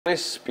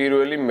ეს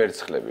პირველი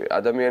მერცხლები,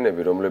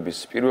 ადამიანები,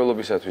 რომლებიც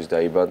პირველობისთვის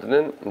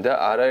დაიბადნენ და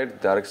არაერთ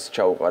დარგს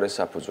ჩაუყარეს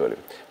საფუძველი.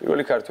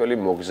 პირველი ქართველი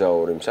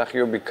მოგზაური,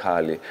 მსახიობი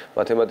ქალი,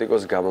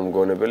 მათემატიკოს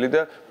გამომგონებელი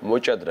და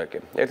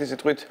მოჭადრაკე. ერთი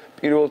სიტყვით,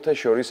 პირველთა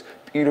შორის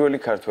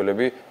პირველი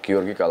ქართველები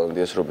გიორგი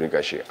კალანდიას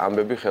რუბრიკაში.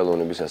 ამბები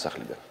ხელოვნების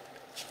სასახლიდან.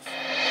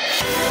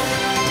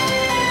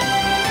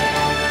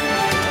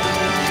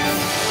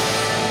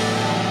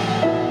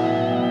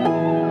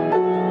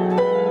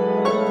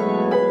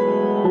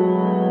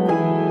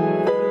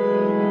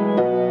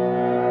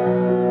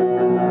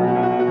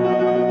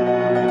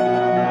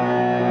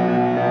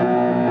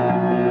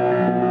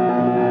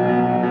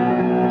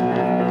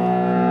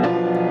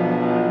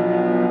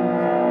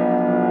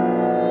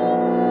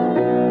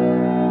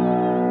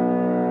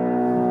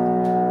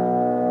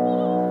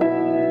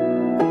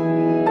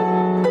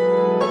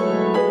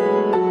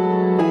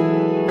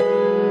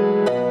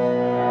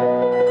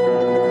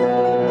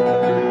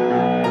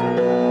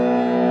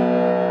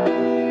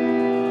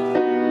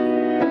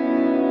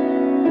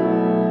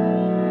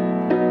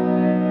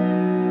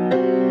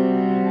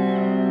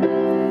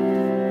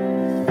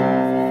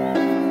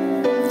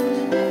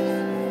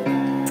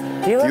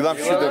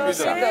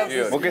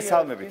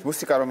 მოგესალმებით.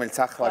 მუსიკა, რომელიც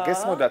ახლა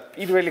გესმოდათ,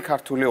 პირველი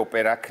ქართული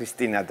ოპერა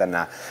ქრისტინა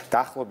დანა.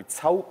 დაახლოებით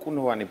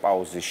საუკუნოვანი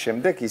პაუზის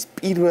შემდეგ ის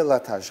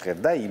პირველად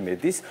აჟღერდა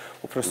იმედის,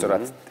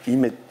 უпростоრად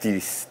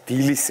იმედის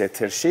დილის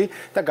ეთერში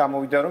და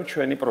გამოვიდა რომ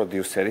ჩვენი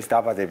პროდიუსერის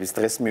დაბადების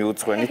დღეს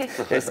მიუძღვენით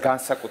ეს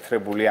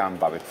განსაკუთრებული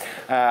ამბავი.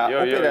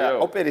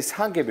 ოპერის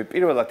ჰანგები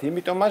პირველად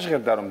იმიტომ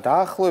აჟღერდა რომ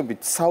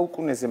დაახლოებით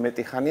საუკუნეზე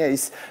მეტი ხანია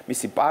ის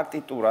მისი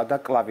პარტიტურა და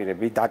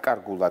კლავირები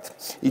დაკარგულად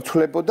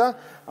ითვლებოდა,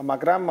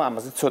 მაგრამ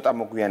ამაზე ცოტა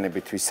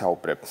მოგვიანებით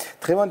ვისაუბრებ.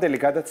 დღევანდელი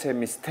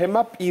გადაცემის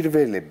თემა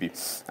პირველები.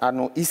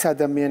 ანუ ის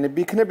ადამიანები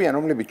იქნებიან,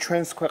 რომლებიც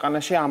ჩვენს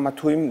ქვეყანაში ამა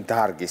თუ იმ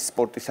დარგის,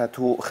 სპორტისა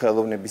თუ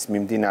ხელოვნების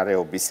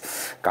მიმდინარეობის,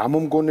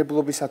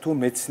 გამომგონებლობისა თუ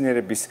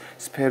მეცნიერების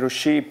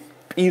სფეროში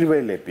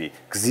პირველები,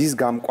 გზის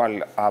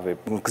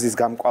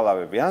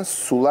გამკვალავები ან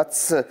სულაც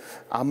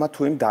ამა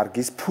თუ იმ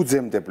დარგის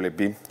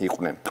ფუძემდებლები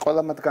იყვნენ.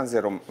 ყველა მათგანზე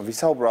რომ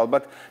ვისაუბრო,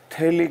 ალბათ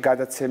მთელი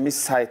გადაცემის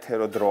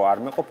საეთერო დრო არ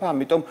მეყოფა,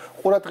 ამიტომ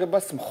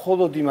ყურადღებას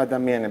მხოლოდ იმ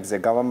ადამიანებზე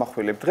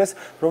გავამახვილებ დღეს,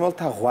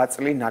 რომელთა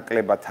ღვაწლი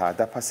ნაკლებადაა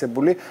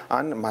დაფასებული,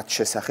 ან მათ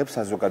შესახებ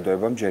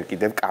საზოგადოებამ ჯერ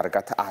კიდევ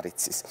კარგად არ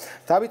იცის.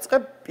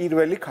 დავიწყებ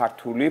პირველი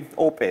ქართული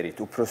ოპერით,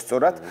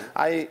 უпростоრად,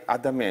 აი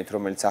ადამიანით,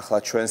 რომელიც ახლა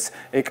ჩვენს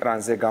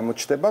ეკრანზე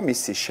გამოჩნდება,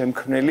 მისი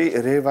შემქმნელი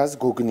რევაზ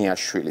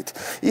გოგნიაშვილით.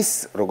 ის,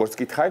 როგორც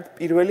გითხარით,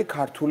 პირველი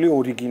ქართული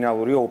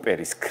ორიგინალური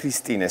ოპერის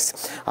ქრისტინეს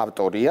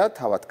ავტორია,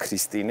 თავად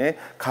ქრისტინე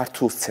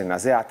ქართულ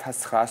სცენაზე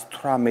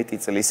 1918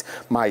 წლის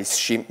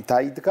მაისში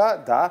დაიდგა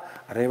და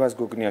რევაზ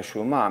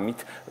გოგნიაშვილმა ამით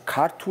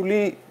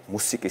ქართული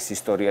მუსიკის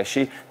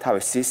ისტორიაში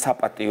თავისი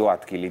საპატიო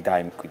ადგილი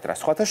დაიმკვიდრა.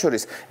 სხვათა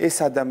შორის, ეს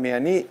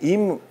ადამიანი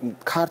იმ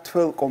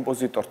ქართველ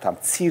კომპოზიტორთა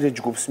მცირე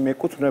ჯგუფს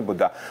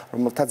მიეკუთვნებოდა,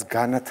 რომელთაც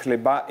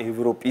განათლება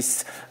ევროპის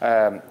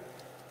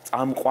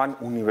წამყვან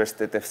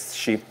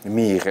უნივერსიტეტებში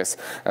მიიღეს.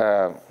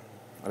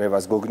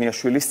 რევაზ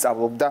გოგნიაშვილი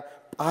სწავლობდა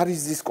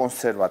პარიზის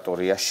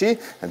კონსერვატორიაში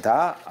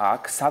და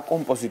აქ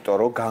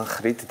საკომპოზიტორო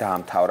განხრით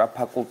დაამთავრა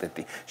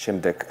ფაკულტეტი.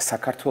 შემდეგ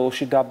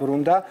საქართველოში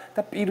დაბრუნდა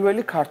და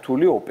პირველი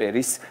ქართული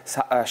ოპერის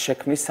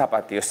შექმნის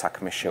საპატიო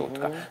საქმე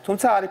შეუდგა.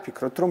 თუმცა არ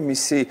იფიქროთ, რომ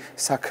მისი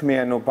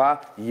საქმიანობა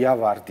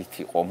იავარდით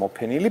იყო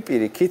მოფენილი,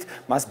 პირიქით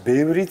მას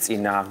ბევრი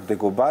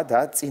წინააღმდეგობა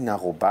და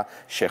წინაღობა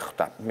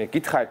შეხვდა. მე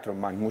გითხარით, რომ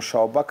მან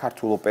მუშაობა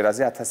ქართულ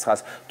ოპერაზე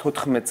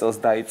 1914 წელს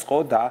დაიწყო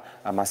და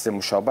მასზე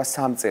მუშაობა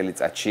 3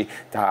 წელიწადში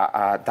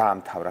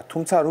დაამთავრა.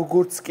 თუმცა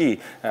როგორც კი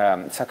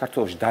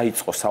საქართველოში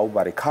დაიწყო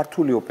საუბარი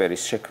ქართული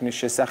ოპერის შექმნის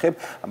შესახებ,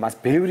 მას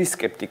ბევრი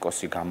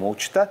სკეპტიკოსი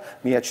გამოუჩნდა,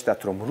 მიაჩნდათ,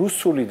 რომ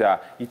რუსული და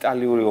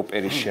იტალიური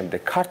ოპერის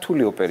შემდეგ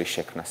ქართული ოპერის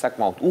შექმნა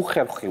საკმაოდ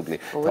უხერხემლო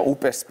და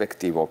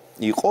უპერსპექტივო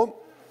იყო.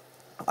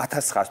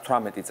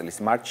 1918 წლის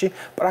მარტში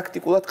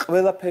პრაქტიკულად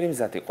ყველაფერი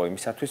მზად იყო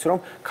იმისათვის, რომ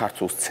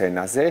ქართულ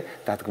სცენაზე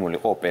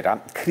დადგმულიყო ოპერა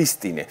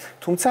ქრისტინე.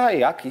 თუმცა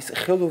აქ ის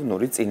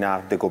ხელოვნური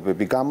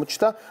წინააღმდეგობები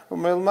გამოჩნდა,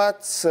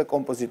 რომელმაც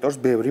კომპოზიტორს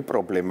ბევრი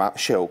პრობლემა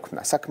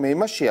შეუქმნა. საქმე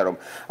იმაშია, რომ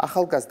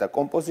ახალგაზრდა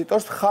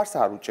კომპოზიტორს ხარს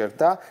არ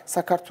უჭერდა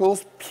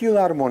საქართველოს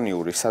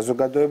ფილარმონიული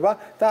საზოგადოება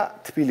და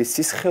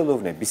თბილისის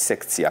ხელოვნების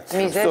სექცია.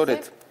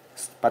 სწორედ,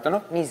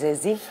 ბატონო?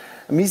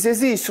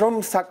 მიზეზი ის, რომ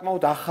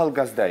საკმაოდ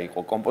ახალგაზრდა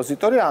იყო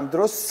კომპოზიტორი, ამ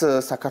დროს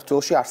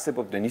საქართველოში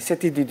არსებობდნენ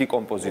ისეთი დიდი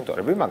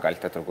კომპოზიტორები,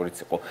 მაგალითად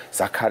როგორიც იყო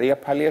ზაქარია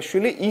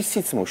ფალიაშვილი,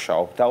 ისიც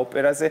მუშაობდა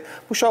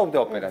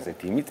ოპერაზე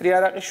დიმიტრი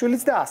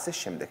არაყიშვილიც და ასე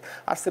შემდეგ.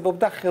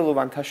 არსებობდა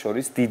ხელოვანთა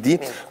შორის დიდი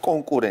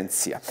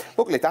კონკურენცია.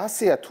 მოკლედ,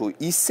 ასეა თუ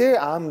ისე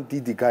ამ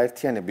დიდი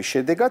გაერთიანების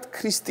შედეგად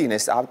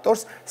ქრისტინეს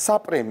ავტორს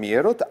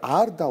საპრემიეროდ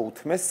არ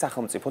დაუთმეს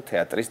სახელმწიფო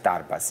თეატრის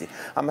დარბაზი.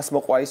 ამას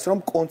მოყვა ის, რომ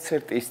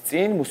კონცერტის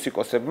წინ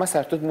მუსიკოსებმა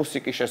საერთოდ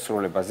მუსიკის შესრულება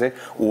შესრულებაზე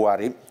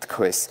უარი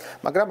თქვეს.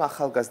 მაგრამ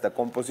ახალგაზრდა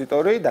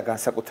კომპოზიტორი და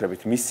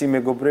განსაკუთრებით მისი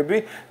მეგობრები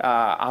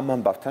ამ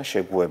ამბავთან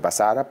შეგუებას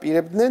არ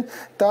აპირებდნენ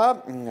და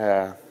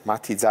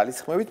მათი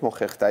ძალისხმევით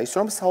მოხერხდა ის,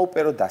 რომ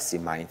საოპერო დასი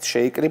მაინც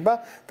შეიკრიბა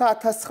და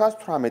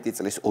 1918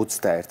 წლის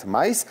 21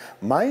 მაისს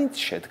მაინც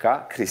შედგა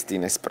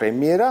ქრისტინეს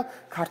პრემიერა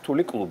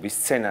ქართული კლუბის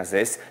სცენაზე.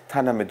 ეს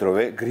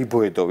თანამედროვე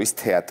გრიბოედოვის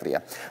თეატრია.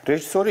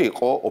 რეჟისორი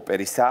იყო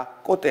ოპერისა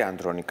კოტე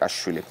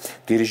ანდრონიკაშვილი,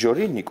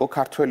 დირიჟორი ნიკო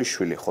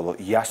ქართველიშვილი, ხოლო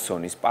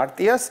იასონის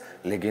პარტიას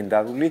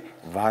ლეგენდარული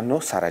ვანო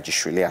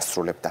სარაჯიშვილი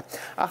ასრულებდა.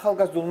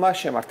 ახალგაზრდულმა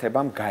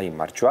შემართებამ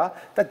გაიმარჯვა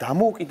და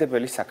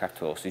დამოუკიდებელი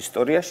საქართველოს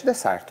ისტორიაში და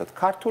საერთოდ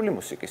ქართული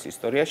მუსიკის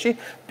ისტორიაში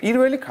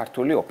პირველი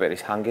ქართული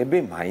ოპერის ჰანგები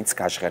მაინც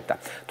გაჟღერდა.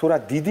 თუ რა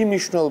დიდი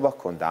მნიშვნელობა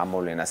ჰქონდა ამ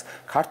მოვლენას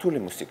ქართული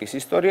მუსიკის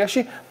ისტორიაში,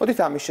 მოდით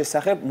ამის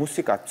შესახებ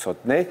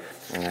მუსიკათმცოდნე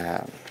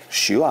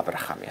შიო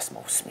აბრაჰამიას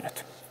მოვუსმინოთ.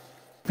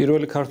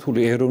 პირველი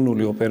ქართული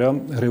ეროვნული ოპერა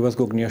რევაზ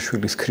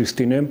გოგნიაშვილის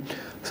ქრისტინე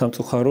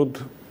სამწუხაროდ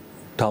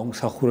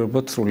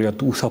დაუმსახურებლად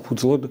სრულიად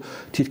უსაფუძვლოდ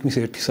თითქმის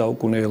ერთი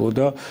საუკუნე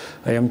ელოდა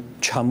აი ამ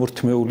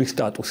ჩამორთმეული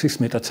სტატუსის,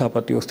 მეტად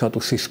საპატიო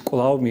სტატუსის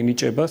კვლავ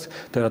მინიჭებას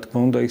და რა თქმა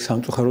უნდა ის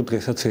სამწუხაროდ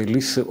დღესაც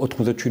ელის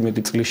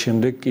 97 წლის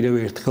შემდეგ კიდევ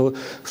ერთხელ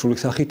სრული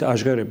სახით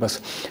აჟღერებას.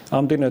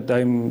 ამდენად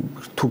აი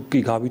თუ კი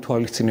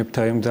გავითვალისწინებთ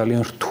აი ამ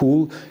ძალიან რთულ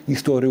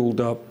ისტორიულ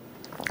და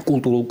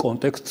კულტურულ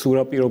კონტექსტს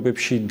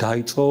სურაპირობებში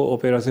დაიწყო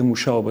ოპერაზე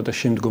მუშაობა და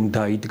შემდგომ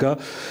დაიდგა.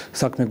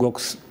 საქმე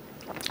გვაქვს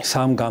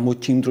სამ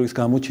იმ დროის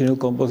გამოჩენილ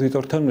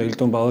კომპოზიტორთან,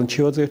 ელტონ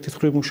ბალანჩივაძე ერთის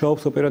მხრივ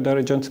მუშაობს ოპერა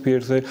დარეჯან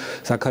ცფიერზე,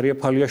 ზაქარია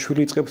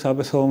ფალიაშვილი იწყებს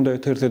აბესალომ და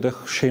ეთერზე და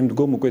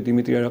შემდგომ უკვე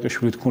დიმიტრი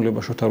არაყიშვილი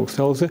თქმულება შოთა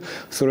რუსთაველზე.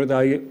 სწორედ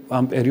აი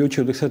ამ პერიოდში,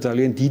 როდესაც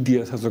ძალიან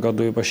დიდია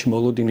საზოგადოებაში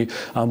მოლოდინი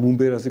ამ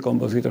უმბერაზე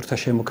კომპოზიტორთა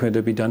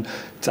შემოქმედებიდან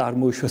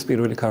წარმოიშვა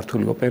პირველი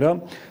ქართული ოპერა.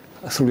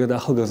 სრულიად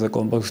ახალგაზრდა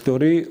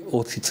კომპოზიტორი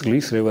 20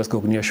 წლის რევაზ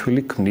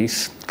გოგნიაშვილი ქმნის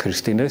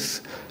ქრისტინეს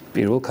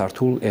პირველ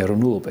ქართულ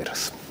ეროვნულ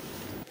ოპერას.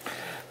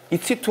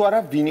 იცით თუ არა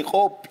ვინ იყო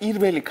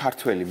პირველი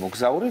ქართველი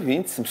მოგზაური,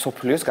 ვინც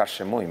მსოფლიოს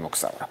გარშემო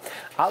იმოგზავრა?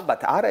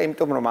 ალბათ არა,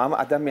 იმიტომ რომ ამ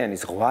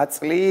ადამიანის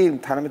ღვაწლი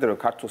თანამედროვე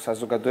ქართულ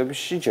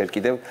საზოგადოებაში ჯერ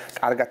კიდევ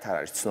კარგად არ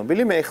არის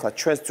ცნობილი. მე ახლა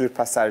ჩვენს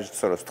ძვირფას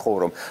სარეჟისოროს ვთხოვ,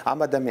 რომ ამ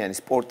ადამიანის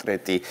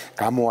პორტრეტი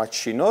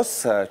გამოაჩინოს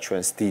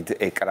ჩვენს დიდ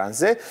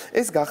ეკრანზე.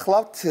 ეს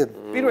გახლავთ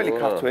პირველი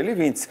ქართველი,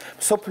 ვინც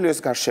მსოფლიოს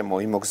გარშემო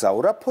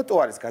იმოგზავრა. ფოტო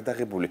არის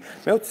გადაღებული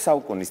მე-20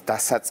 საუკუნის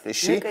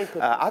დასაწყისში.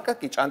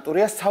 აკაკი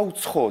ჭანტურია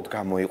საუცხოოდ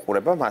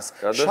გამოიყურება მას.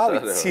 შავი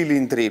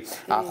ცილინდრი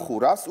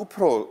ახურავს,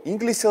 უფრო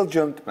ინგლისელ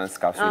ჯენტლმენს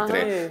გავს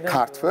ვიდრე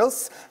ქართველს.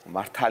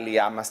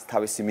 მართალია ამას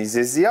თავისი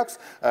მიზეზი აქვს.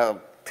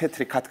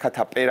 თეთრი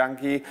ქათქათა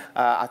პერანგი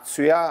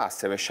აცვია,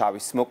 ასევე შავი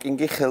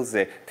სმოკინგი,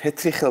 ხელზე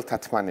თეთრი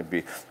ხელთათმანები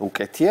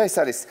უკეთია. ეს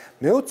არის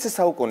მე-20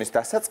 საუკუნის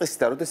დასაწყისი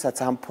და როდესაც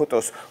ამ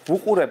ფოტოს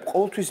ვუყურებ,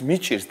 ყოველთვის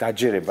მიჭირს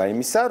დაჯერება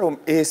იმისა, რომ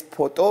ეს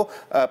ფოტო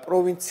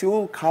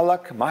პროვინციულ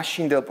ქალაქ,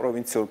 მაშინდელ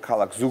პროვინციულ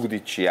ქალაქ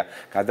ზუგდიდშია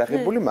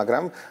გადაღებული,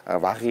 მაგრამ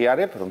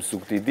ვაღიარებ, რომ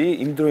ზუგდიდი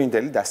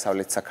იმდროინდელი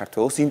დასავლეთ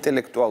საქართველოს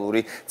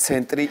ინტელექტუალური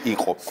ცენტრი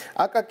იყო.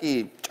 აკაკი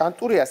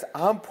ჭანტურიას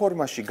ამ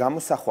ფორმაში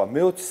გამოსახვა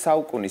მე-20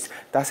 საუკუნის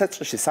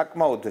დასაწყისში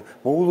საკმაოდ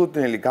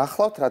მოულოდნელი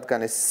გახლავთ,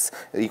 რადგან ეს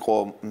იყო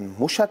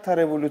მუშათა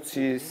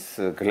რევოლუციის,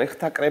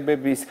 გლეხთა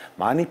კრებების,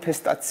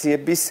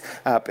 მანიფესტაციების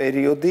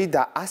პერიოდი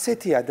და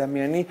ასეთი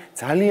ადამიანი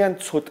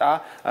ძალიან ცოტა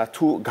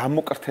თუ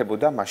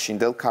გამოკრთებოდა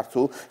მაშინდელ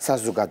ქართულ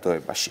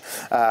საზოგადოებაში.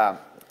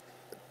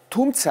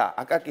 თუმცა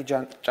აკაკი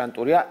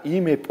ჭანტურია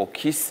იმ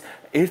ეპოქის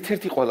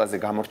ერთ-ერთი ყველაზე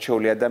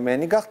გამორჩეული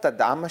ადამიანი გახდა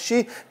და ამაში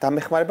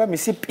დამეხმარება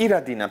მისი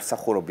პირადი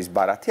ნამსახურობის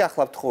ბარათი.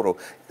 ახლა ვთხოვ, რომ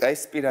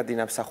ეს პირადი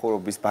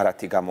ნამსახურობის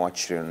ბარათი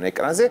გამოაჩინონ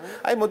ეკრანზე.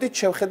 აი მოდით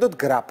შევხედოთ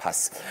გრაფას,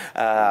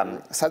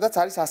 სადაც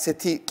არის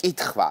ასეთი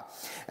კითხვა.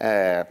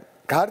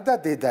 გარდა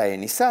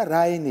დედაენისა,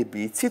 რა ენები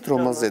იცით,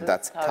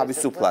 რომელზედაც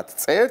თავისუფლად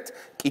წერთ,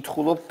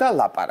 კითხულობთ და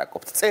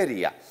ლაპარაკობთ?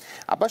 წერია.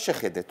 აბა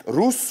შეხედეთ,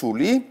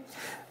 რუსული,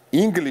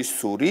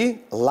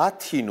 ინგლისური,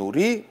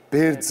 ლათინური,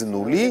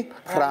 ბერძნული,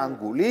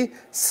 ფრანგული,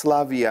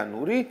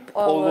 სლავიანური,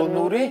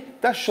 პოლონური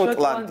და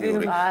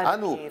შოტლანდიური.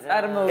 ანუ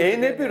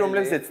ენები,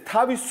 რომლებზეც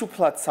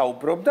თავისუფლად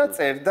საუბრობდა,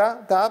 წერდა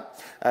და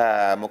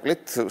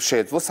მოკლედ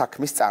შეეძლო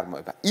საქმის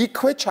წარმოება.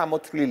 იქვე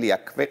ჩამოთვლილია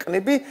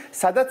ქვეყნები,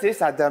 სადაც ეს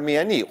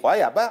ადამიანი იყო. აი,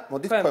 აბა,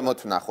 მოდით ქვემოთ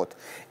ვნახოთ.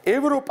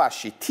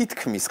 ევროპაში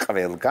თითქმის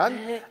ყველგან,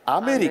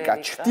 ამერიკა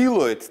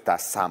ჩრდილოეთ და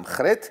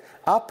სამხრეთ,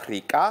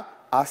 აფრიკა,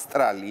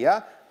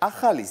 ავსტრალია,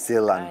 ახალი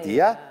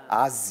ზელანდია,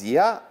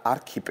 აზია,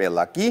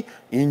 არქიპელაგი,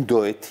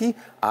 ინდოეთი,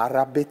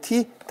 არაბეთი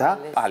და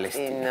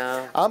პალესტინა.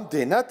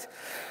 ამდენად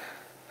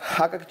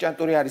აკაკი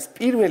ჭანტურია არის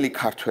პირველი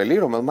ქართველი,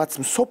 რომელმაც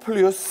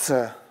მსოფლიოს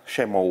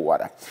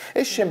შემოუარა.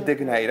 ეს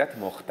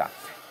შემდეგნაირად მოხდა.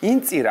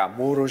 ინწირა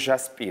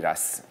მოროჟას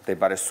პირას,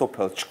 მდებარე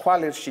სოფელ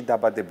ჩქვალერში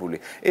დაბადებული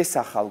ეს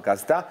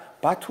ახალგაზრდა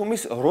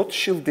ბათუმის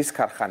როტშილდის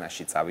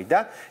ქარხანაში წავიდა.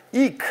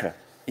 იქ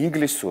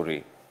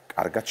ინგლისური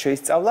კარგად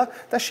შეისწავლა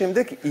და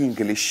შემდეგ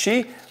ინგლისში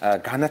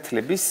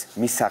განათლების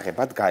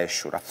მისაღებად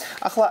გაეშურა.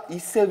 ახლა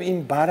ისევ იმ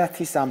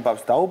ბარათის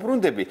ამბავს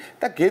დაუბრუნდები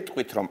და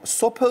გეტყვით, რომ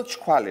სოფელ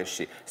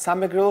ჩქვალერში,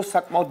 სამეგრელოს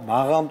საკმაოდ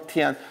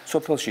მაღალმთიან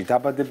სოფელში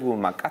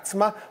დაბადებულმა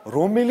კაცმა,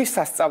 რომელი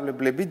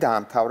სასწავლებლები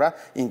დაამთავრა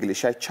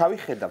ინგლისში.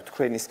 ჩავიხედავ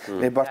თქვენის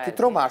ნებართვით,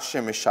 რომ არ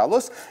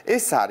შემეშალოს,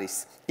 ეს არის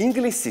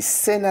ინგლისის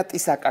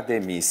სენატის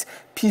აკადემიის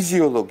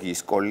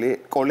ფიზიოლოგიის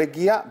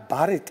კოლეგია,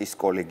 ბარეტის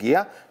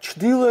კოლეგია,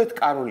 ჩრდილოეთ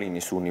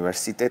კაროლინის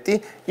უნივერსიტეტი,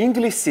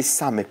 ინგლისის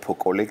სამეფო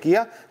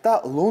კოლეგია და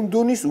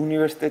ლონდონის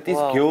უნივერსიტეტის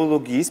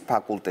გეოლოგიის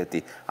ფაკულტეტი,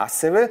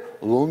 ასევე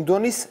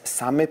ლონდონის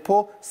სამეფო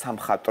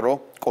სამხატვრო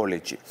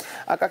კოლეჯი.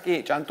 აკაკი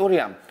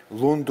ჭანტურიამ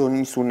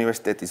ლონდონის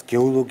უნივერსიტეტის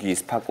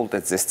გეოლოგიის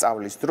ფაკულტეტზე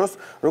სწავლის დროს,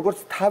 როგორც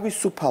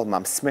თავისუფალმა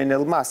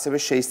მსმენელმა, ასევე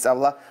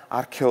შეისწავლა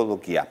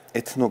არქეოლოგია,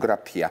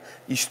 ეთნოგრაფია,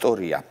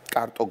 ისტორია,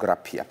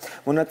 კარტოგრაფია.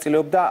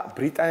 მონაწილეობდა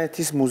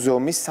ბრიტანეთის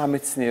მუზეუმის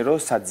სამეცნიერო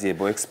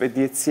საძიებო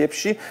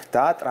ექსპედიციებში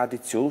და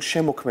ტრადიციულ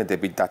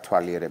შემოქმედებით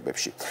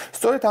დათვალიერებებში.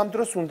 სწორედ ამ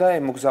დროს უნდა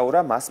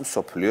ემოგზაურა მას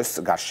მსოფლიოს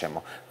გარშემო.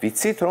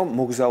 ვიცით, რომ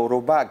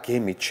მოგზაურობა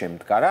გემით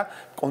შემდგარა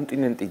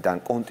კონტინენტიდან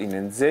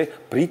კონტინენტზე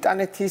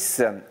ბრიტანეთის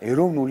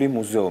ეროვნული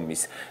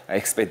მუზეუმის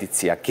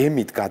ექსპედიცია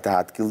გემით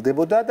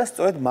გადაადგილდებოდა და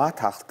სწორედ მათ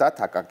ახლდათ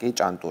აკაკი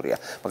ჭანტურია.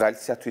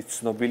 მაგალითისათვის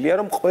ცნობილია,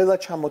 რომ ყველა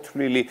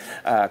ჩამოთვლილი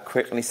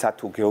ქვეყნისა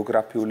თუ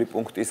გეოგრაფიული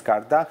პუნქტის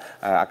გარდა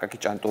აკაკი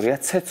ჭანტურია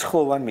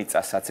ცეცხლოვან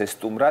მიწასაც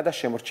ესტუმრა და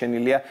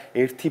შემორჩენილია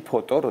ერთი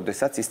ფოტო,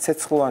 როდესაც ის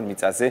ცეცხლოვან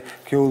მიწაზე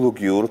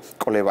გეოლოგიურ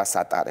კვლევას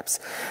ატარებს.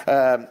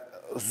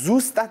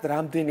 ზუსტად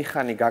რამდენი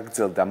ხანი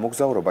გაგრძელდა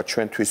მოგზაურობა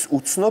ჩვენთვის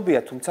უცნობია,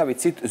 თუმცა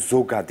ვიცით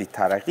ზოგადი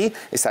თარიღი,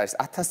 ეს არის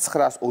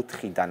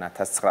 1904-დან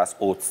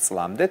 1920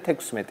 წლამდე,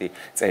 16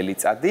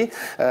 წელიწადი,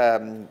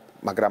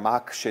 მაგრამ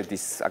აქ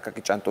შედის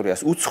აკაკი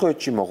ჭანტურიას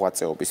უცხოეთში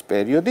მოღვაწეობის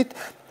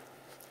პერიოდით.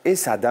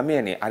 ეს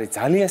ადამიანი არის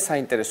ძალიან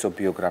საინტერესო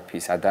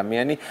ბიოგრაფიის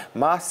ადამიანი,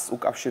 მას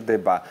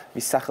უკავშირდება,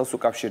 მის სახელს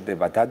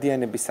უკავშირდება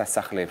დადიანების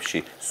სასახლეებში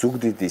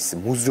ზუგდიდის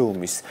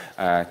მუზეუმის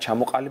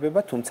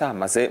ჩამოყალიბება, თუმცა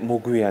ამაზე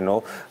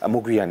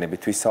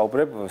მოგვიანებით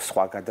ვისაუბრებ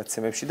სხვა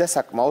გადაცემებში და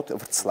საკმაოდ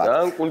ვრცლად.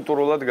 ძალიან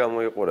კულტურულად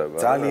გამოიყურება.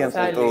 ძალიან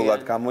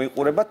კულტურულად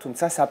გამოიყურება,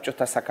 თუმცა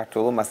საბჭოთა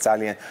საქართველოს მას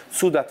ძალიან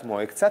ცუდად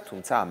მოექცა,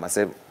 თუმცა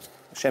ამაზე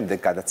შემდეგ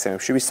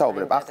გადაცემებში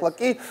ვისაუბრებ. ახლა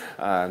კი,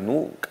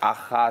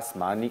 კახას,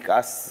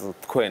 მანიკას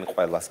თქვენ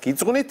ყველას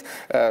გიძღვნით.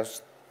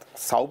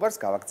 საუბარს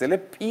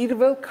გავაგრძელებ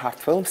პირველ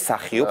ქართველ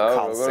მსახიობ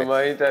ქალზე. როგორ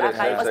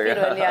მაინტერესებს ეს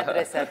პირველი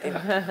ადრესატი.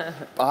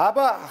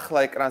 აბა, ახლა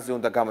ეკრანზე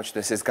უნდა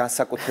გამოჩნდეს ეს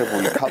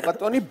განსაკუთრებული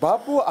ქალბატონი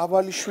ბაბუ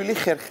ავალიშვილი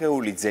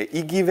ხერხეულიძე,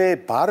 იგივე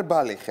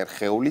ბარბალე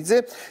ხერხეულიძე,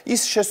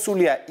 ის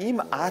შესულია იმ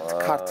 10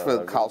 ქართველ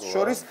ქალს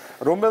შორის,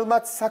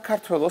 რომლებმაც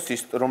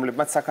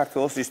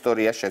საქართველოს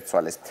ისტორია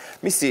შეცვალეს.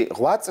 მისი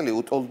ღვაწლი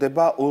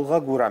უტოლდება ოლღა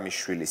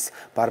გურამიშვილის,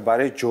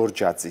 ბარბარე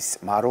ჯორჯაძის,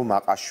 მარო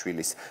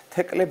მაყაშვილის,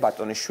 თეკლე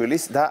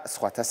ბატონიშვილის და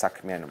სხვათა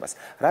საქმიანობას.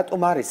 რატომ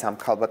არის ამ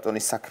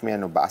ქალბატონის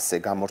საქმიანობა ასე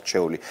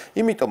გამორჩეული?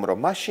 იმიტომ რომ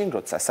მაშინ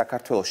როცა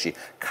საქართველოში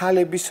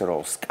ქალების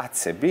როლს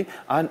კაცები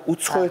ან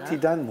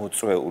უცხოეთიდან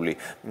მოწვეული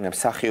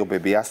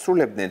მსახიობები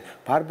ასრულებდნენ,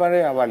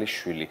 ბარბარე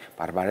ავალიშვილი,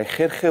 ბარბარე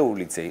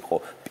ხერხეულიძე იყო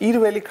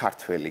პირველი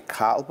ქართველი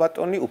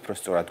ქალბატონი,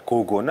 უпростоრად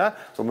გოგონა,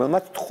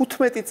 რომელმაც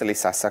 15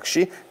 წლის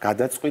ასაკში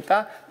გადაწყვიტა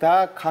და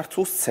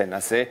ქართულ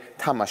სცენაზე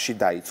თამაში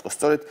დაიწყო.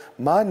 სწორედ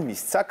მან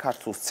მისცა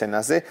ქართულ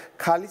სცენაზე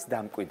ქალის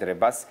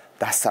დამკვიდრებას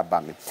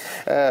დასაბამი.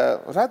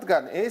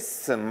 რადგან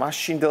ეს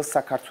მაშინდელ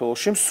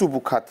საქართველოში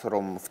მსუბუქად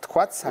რომ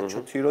ვთქვათ,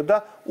 საჩოთირო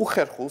და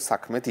უხერხულ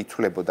საქმედ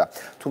ითვლებოდა.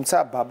 თუმცა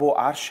ბაბო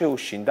არ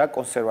შეუშინდა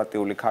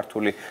კონსერვატიული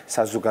ქართული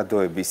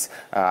საზოგადოების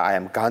აი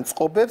ამ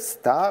განწყობებს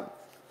და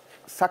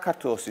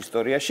საქართველოს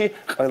ისტორიაში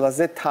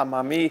ყველაზე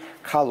თამამი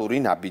ქალური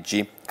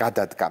ნაბიჯი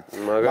გადადგა.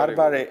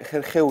 ბარბარე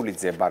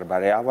ხერხეულიძე,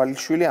 ბარბარე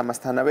ავალიშვილი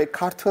ამასთანავე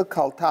ქართველ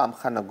ქალთა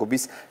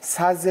ამხანაგობის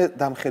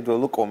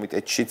საზედამხედველო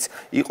კომიტეტშიც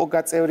იყო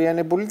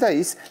გაწევრიანებული და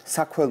ის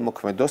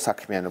საქველმოქმედო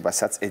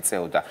საქმიანობასაც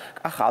ეწეოდა.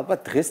 ახლა ალბათ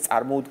დღეს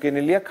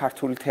წარმოუდგენელია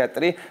ქართული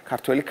თეატრი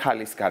ქართველი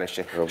ქალის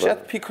გარეშე. შეათ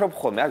ფიქრობ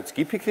ხოლმე, არ ვიცი,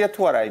 გიფიქრია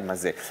თუ არა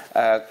იმაზე.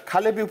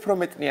 ქალები უფრო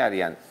მეტნი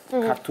არიან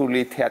ქართული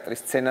თეატრის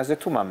სცენაზე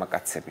თუ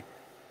მამაკაცები?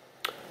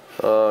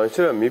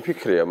 ისე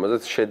მიფიქრია,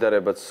 მაგათ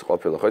შედარებაც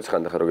ყოფილა, ხო იცი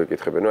ხანდახან რო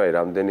გეკითხებენ, აი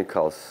რამდენი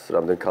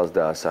ქალს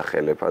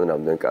დაასახელებ, ან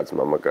რამდენ კაცს,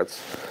 მამაკაცს,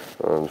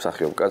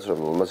 მსახიობ კაცს,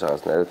 რომელმაც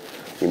რაღაცნაირად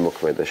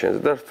იმოქმედა შენზე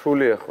და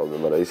რთულია ხოლმე,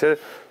 მაგრამ ისე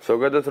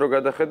ზოგადად რო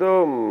გადახედო,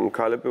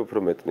 ქალები უფრო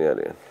მეტნი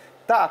არიან.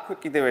 და აქვე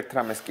კიდევ ერთ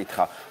რამეს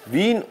კითხავ,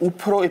 ვინ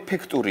უფრო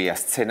ეფექტურია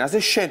სცენაზე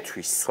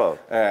შენთვის?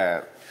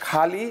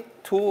 ქალი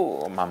თუ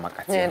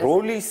მამაკაცი?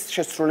 როლის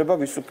შესრულება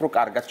ვის უფრო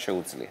კარგად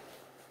შეუძლია?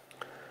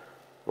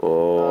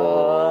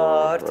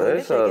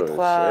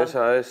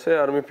 ესე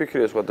არ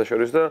მიფიქრია სხვათა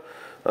შორის და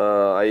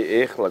აი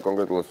ეხლა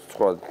კონკრეტულად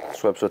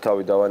სხვებს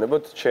თავი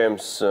დავანებოთ,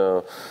 ჩემს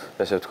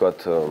ესე ვთქვათ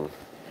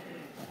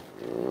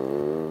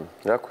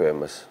რა ქვია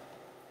იმას?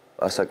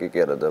 ასაკი კი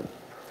არა და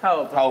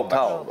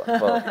თაობა.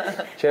 ხო.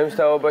 ჩემს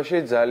თაობაში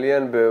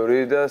ძალიან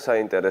ბევრი და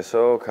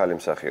საინტერესო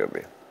ქალი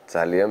მსახიობია.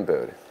 ძალიან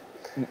ბევრი.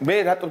 მე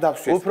რატო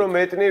დავშვი? უფრო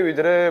მეტნი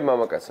ვიდრე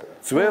მამაკაცები.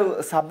 ძველ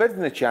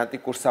საბერძნეთში,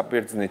 ანტიკურ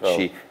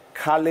საბერძნეთში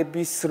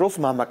ქალების როლს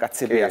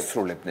მამაკაცები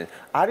ასრულებდნენ.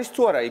 არის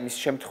თუ არა იმის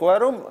შემთხვევა,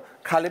 რომ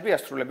ქალები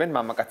ასრულებენ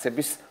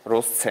მამაკაცების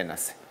როლს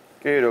სცენაზე?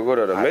 კი, როგორ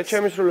არა, მე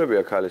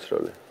შემისრულებია ქალის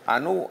როლი.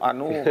 ანუ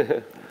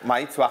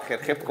მაინც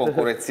ვახერხებთ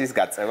კონკურენციის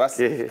გაწევას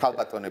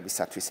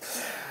ქალბატონებისათვის.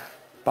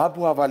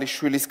 ბაბუ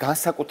ავალიშვილის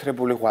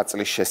განსაკუთრებული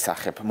ღვაწლის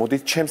შესახებ.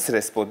 მოდით ჩემს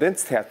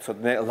რესპონდენტს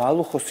თეატრმცოდნე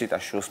ლალუ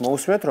ხოსიტაშვილს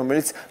მოусმენთ,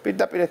 რომელიც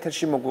პირდაპირ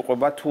ეთერში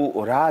მოგვიყვება თუ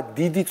რა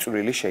დიდი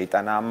წვლილი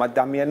შეიტანა ამ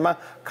ადამიანმა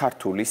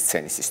ქართული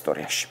სცენის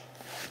ისტორიაში.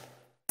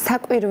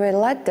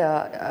 საკვირველად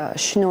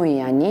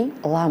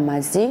შნოიანი,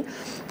 ლამაზი,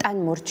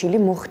 ტანმორჩილი,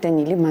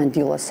 მოხდენილი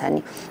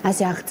მანდილოსანი.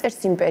 ასე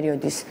აღწერს იმ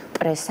პერიოდის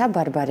პრესა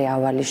ბარბარე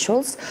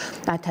ავალიშვილს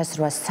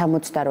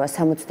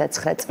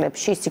 1868-69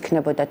 წლებში ის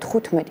იქნებოდა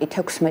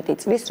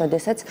 15-16 წლის,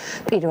 როდესაც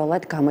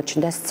პირველად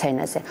გამოჩნდა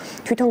სცენაზე.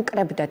 თვითონ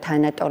კრებდა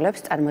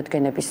თანატოლებს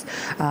წარმოდგენების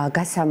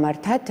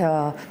გასამართად,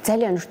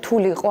 ძალიან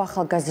რთული იყო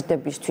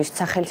ახალგაზრდებისთვის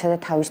სახელისა და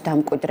თავის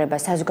დამკვიდრება,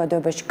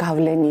 საზოგადოებაში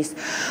გავლენის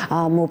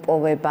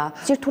მოპოვება.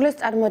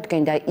 სირთულეს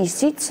წარმოადგენდა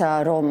ისიც,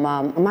 რომ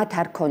მათ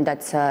არ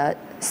ქონდათ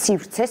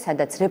სივრცე,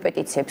 სადაც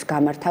რეპეტიციებს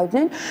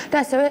გამართავდნენ და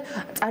ასევე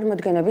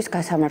წარმოდგენების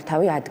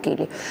გასამართავი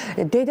ადგილი.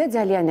 დედა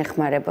ძალიან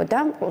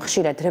ეხმარებოდა,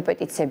 ხშირად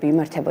რეპეტიციები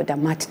იმართებოდა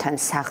მათთან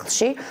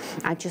სახლში,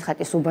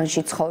 ანჩისხატის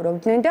უბანში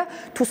ცხოვრობდნენ და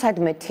თუ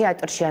სადმე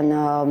თეატრში ან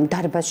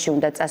დარბაზში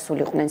უნდა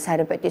წასულიყვნენ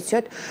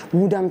სარეპეტიციოდ,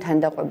 მუდამ თან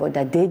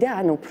დაყვებოდა დედა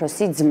ან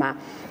უფროსი ძმა.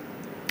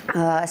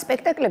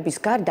 სპექტაკლების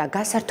გარდა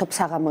გასართობ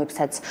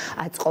საღამოებსაც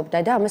აწყობდა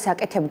და ამას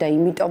აკეთებდა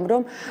იმიტომ,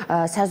 რომ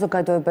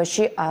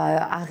საზოგადოებაში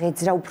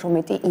აღეძრა უფრო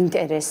მეტი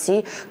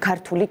ინტერესი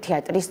ქართული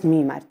თეატრის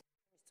მიმართ.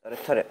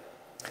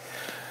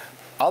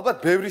 ალბათ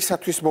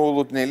ბევრისათვის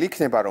მოულოდნელი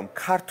იქნება, რომ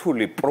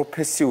ქართული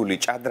პროფესიული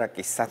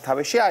ჭადრაკის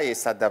სათავეში აი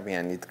ეს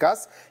ადამიანი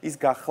დგას, ის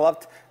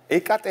გახლავთ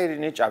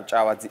ეკატერინე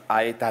ჭავჭავაძე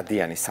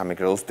დადიანის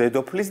სამეგრელოს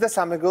დედოფლის და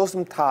სამეგრელოს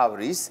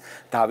მთავრის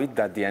დავით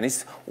დადიანის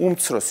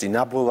უმცროსი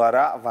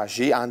ნაბოლარა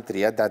ვაჟი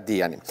ანდრია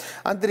დადიანი.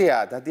 ანდრია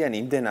დადიანი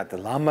იმდენად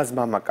ლამაზ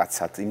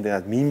მამაკაცად,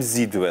 იმდენად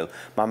მიმზიდველ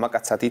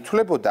მამაკაცად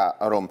ითვლებოდა,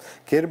 რომ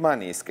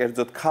გერმანიის,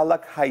 კერძოდ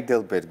ქალაქ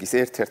ჰაიდელბერგის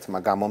ერთ-ერთმა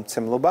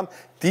გამომცემლობამ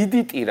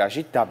დიდი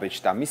ტირაჟით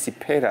დაბეჭდა მისი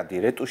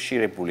ფერადი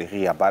რეტუშირებული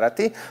ღია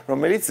ბარათი,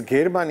 რომელიც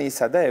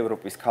გერმანიისა და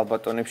ევროპის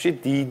ქალბატონებში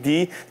დიდი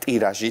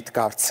ტირაჟით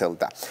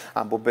გავრცელდა.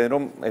 ამბობენ,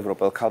 რომ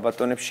ევროპელ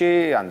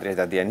ქალბატონებში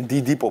ანდრია დადიანი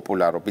დიდი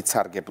პოპულარობით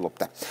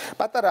სარგებლობდა.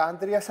 პატარა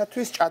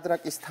ანდრიასათვის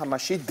ჭადრაკის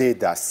თამაში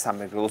დედას,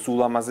 სამეგრელოს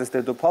ულამაზეს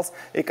დედოფალს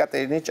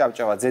ეკატერინე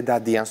ჭავჭავაძე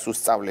დადიანს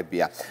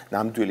უსწავლებია.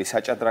 ნამდვილი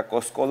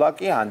საჭადრაკო სკოლა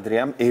კი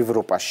ანდრიამ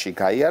ევროპაში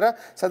გაიარა,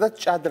 სადაც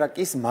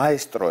ჭადრაკის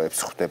მაესტროებს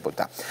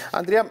ხვდებოდა.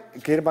 ანდრიამ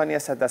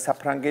გერმანიასა და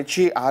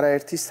საფრანგეთში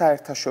არაერთი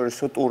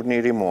საერთაშორისო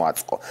ტურნირი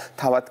მოაწყო.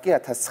 თავად კი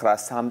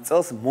 1903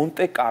 წელს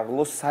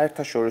მონტე-კარლოს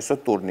საერთაშორისო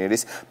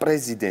ტურნირის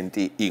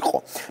პრეზიდენტი იყო.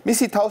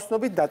 მისი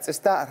თაოსნობით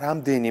დაწესდა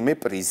რამდენიმე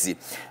პრიზი.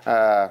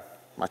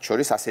 მათ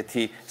შორის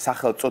ასეთი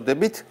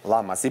სახელწოდებით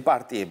ლამაზი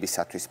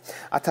პარტიებისათვის.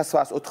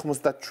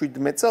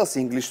 1897 წელს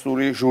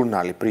ინგლისური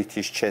ჟურნალი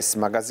British Chess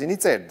მაგაზინი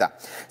წერდა: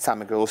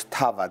 სამეგრელოს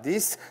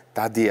თავადის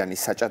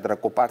დადიანის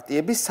საჭადრაკო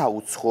პარტიები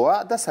საუცხოა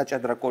და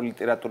საჭადრაკო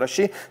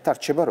ლიტერატურაში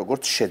დარჩება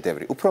როგორც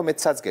შედევრი. უფრო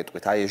მეტსაც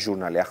გეტყვით, აი ეს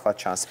ჟურნალი ახლა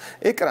ჩანს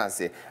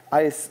ეკრანზე.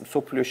 აი ეს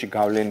მსოფლიოში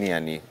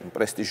გავლენიანი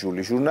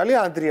პრესტიჟული ჟურნალი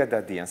ანდრია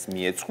დადიანს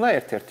მიეძღვნა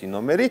ერთ-ერთი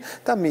ნომერი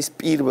და მის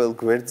პირველ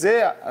გვერდზე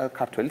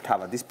ქართველი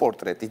თავადის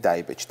პორტრეტი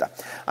დაიბეჭდა.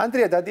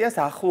 ანდრია დადიანს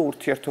ახლო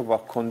ურთიერთობა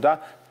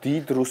ჰქონდა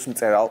დიდ რუს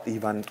მწერალ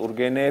ივან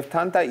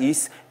ტურგენევთან და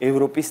ის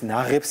ევროპის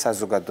ნაღებ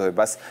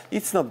საზოგადოებას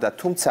იცნობდა,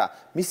 თუმცა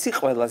მისი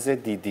ყველაზე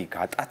დიდი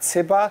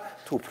გატაცება,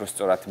 თუ უფრო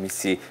სწორად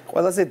მისი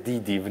ყველაზე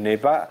დიდი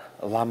ვნება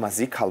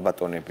ლამაზი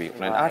ქალბატონები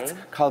იყვნენ. არც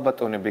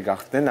ქალბატონები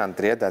გახდნენ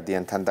ანდრია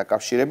დადიანთან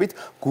დაკავშირებით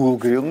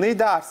გულგრილნი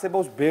და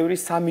არსებობს ბევრი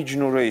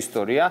სამიჯნურო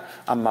ისტორია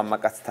ამ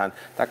მამაკაცთან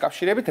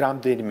დაკავშირებით,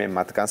 რამდენიმე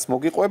მათგანს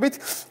მოგიყვებით.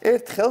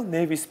 ერთხელ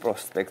ნევის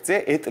პროსპექტზე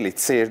ეტლით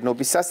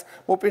სეერნობისას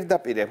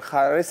მოპირდაპირე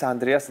მხარეს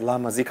ანდრიას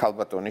ლამაზი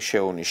ქალბატონი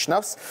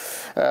შეუნიშნავს.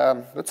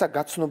 როცა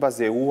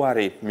გაცნობაზე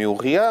უარი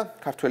მიუღია,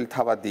 ქართველი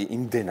თავადი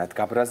იმდენად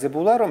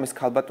გაბრაზებულა, რომ ეს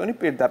ქალბატონი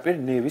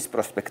პირდაპირ ნევის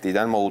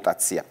პროსპექტიდან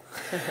მოუტაცია.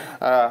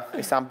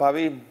 ეს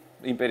ამბავი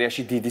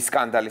იმპერიაში დიდი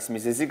სკანდალის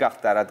მიზეზი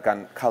გახდა,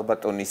 რადგან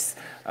ქალბატონის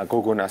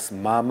გოგონას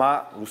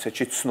მამა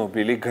რუსეთში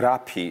ცნობილი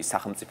გრაფი,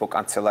 სახელმწიფო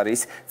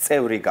კანცელარიის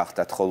წევრი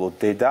გახდათ, ხოლო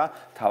დედა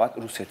თავად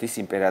რუსეთის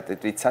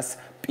იმპერატრიცას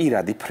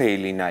პირადი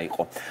ფრეილინა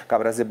იყო.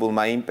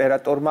 გაბრაზებულმა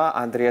იმპერატორმა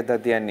ანდრია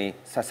დადიანი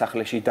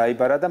სასახლეში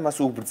დაიბარა და მას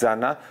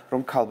უბრძანა,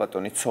 რომ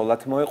ქალბატონი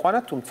ცოლად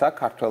მოეყვანა, თუმცა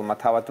ქართველმა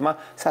თავადმა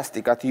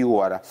სასტიკად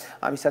იუარა.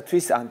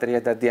 ამისათვის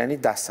ანდრია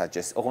დადიანი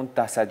დასაჯეს, ოღონდ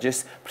დასაჯეს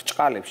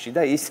ბრჭყალებში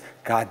და ის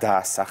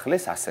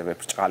გადაასახლეს ასევე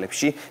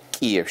ბრჭყალებში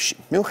კიევში.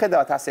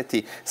 მიუხედავად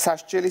ასეთი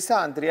სასჯელისა,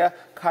 ანდრია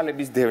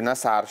ქალების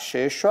დევნას არ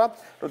შეეშვა,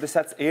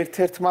 როდესაც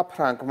ერთ-ერთმა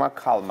ფრანგმა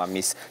ქალმა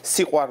მის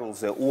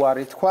სიყვარულზე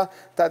უარი თქვა,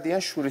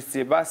 დადიანს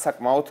შურისძიება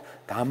საკმაოდ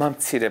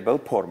დამამცირებელ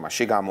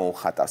ფორმაში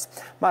გამოუხატავს.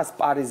 მას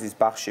პარიზის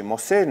ბაღში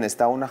მოსერნეს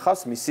და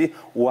უნახავს მისი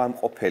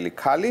უამყოფელი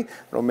ქალი,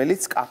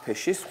 რომელიც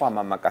კაფეში სხვა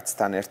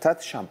მამაკაცთან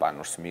ერთად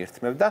შამპანურს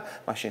მიირთმევდა.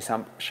 მაშინ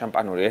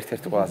შამპანური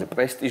ერთ-ერთი ყველაზე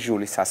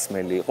პრესტიჟული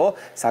სასმელი იყო,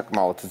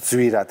 საკმაოდ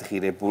ძვირად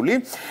ღირებული.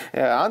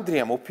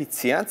 ანდრიამ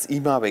ოფიციანტს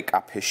იმავე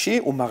კაფეში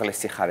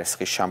უმაღლესი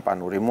ხარისხის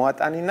შამპანური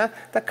მოატანინა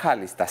და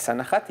ქალის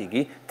დასანახად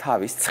იგი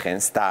თავის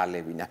ცხენს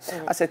დაალევინა.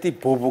 ასეთი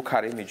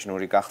ბობუქარი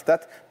მიჯნური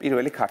გახდათ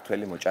პირველი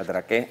ქართველი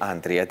მოჭადრაკე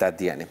ანდრია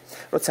დადიანი.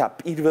 როცა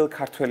პირველ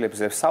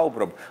ქართველებზე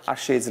ვსაუბრობ, არ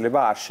შეიძლება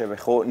არ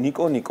შევეხო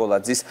ნიკო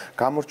ნიკოლაძის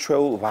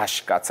გამორჩეულ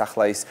ვაჟკაცს.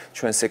 ახლა ის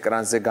ჩვენს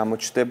ეკრანზე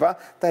გამოჩნდება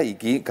და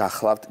იგი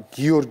გახლავთ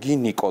გიორგი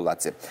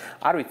ნიკოლაძე.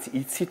 არ ვიცი,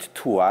 იცით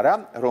თუ არა,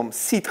 რომ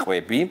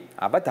სიტყვები,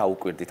 აბა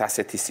დაუკვირდით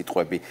ასეთი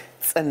სიტყვები: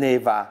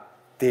 წნევა,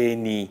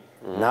 დენი,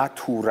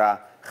 ნათურა,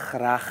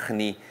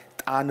 ხრახნი,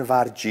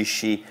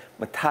 ტანვარჯიში,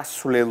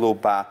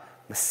 მთასვლელობა,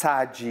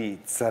 მსაჯი,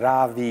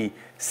 ძრავი,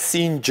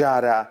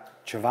 სინჯარა,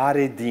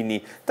 ჯვარედინი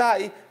და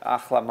აი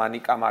ახლა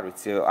მანიკამ არ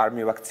ვიცი არ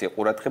მივაქციე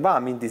ყურადღება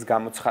ამინდის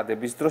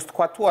გამოცხადების დროს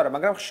თქვა თუ არა,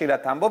 მაგრამ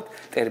ხშირად ამბობთ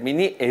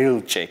ტერმინი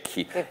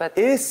ელჭექი.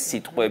 ეს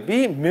სიტყვები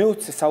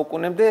მე-20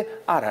 საუკუნემდე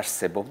არ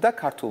არსებობდა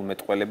ქართულ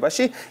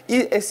მეტყველებაში.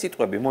 ეს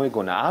სიტყვები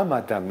მოეგონა ამ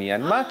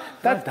ადამიანმა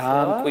და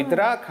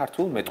დაამკვიდრა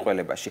ქართულ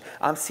მეტყველებაში.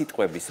 ამ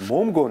სიტყვების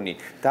მომგონი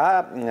და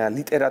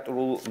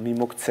ლიტერატურულ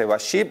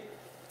მიმოქცევაში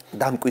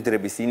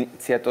დამკვიდრების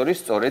ინიციატორი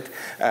სწორედ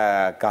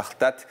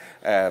გახდათ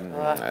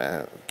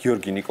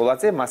გიორგი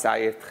ნიკოლაძე. მას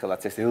აი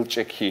ერთხელაც ეს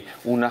ელჭექი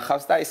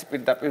უნახავს და ის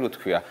პირდაპირ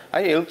უთქვია,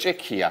 აი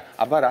ელჭექია,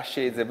 აბა რა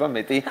შეიძლება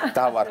მეტი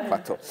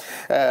დავარქვათო.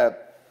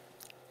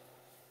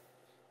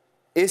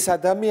 ეს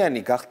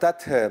ადამიანი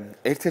გახდათ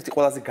ერთ-ერთი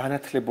ყველაზე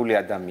განათლებული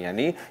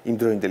ადამიანი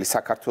იმდროინდელი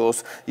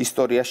საქართველოს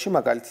ისტორიაში,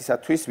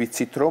 მაგალითისათვის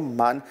ვიცით, რომ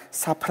მან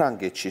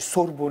საფრანგეთში,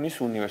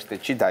 სორბონის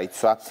უნივერსიტეტში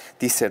დაიცვა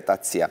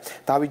დისერტაცია.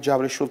 დავით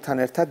ჯავრიშვილთან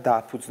ერთად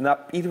დააფუძნა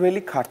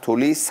პირველი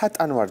ქართული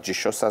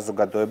სატანვარჯიშო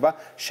საზოგადოება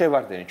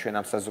შევარდენი. ჩვენ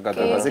ამ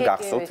საზოგადოებაზე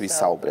გახსოვთ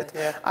ვისაუბრეთ.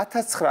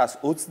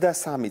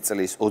 1923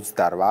 წლის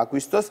 28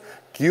 აგვისტოს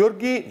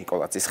გიორგი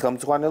ნიკოლაძის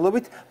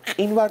ხელმძღვანელობით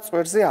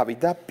მყინვარწვერზე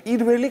ავიდა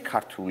პირველი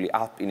ქართული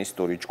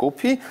ალპინისტური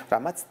ჯგუფი,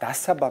 რამაც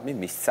დასაბამი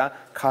მისცა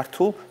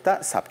ქართულ და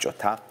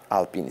საბჭოთა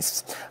ალპინიზმს.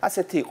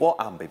 ასეთი იყო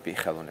ამბები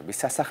ხელოვნების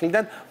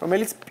სასახლიდან,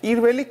 რომელიც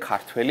პირველი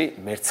ქართველი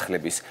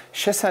მერცხლების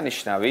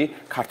შესანიშნავი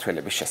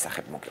ქართველების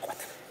შესახებ მოგიყვათ.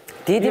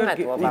 დიდი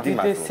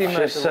მადლობა.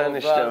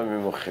 შესანიშნავი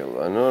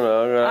მიმოხილვა.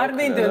 არ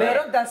მინდოდა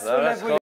რომ დასრულებული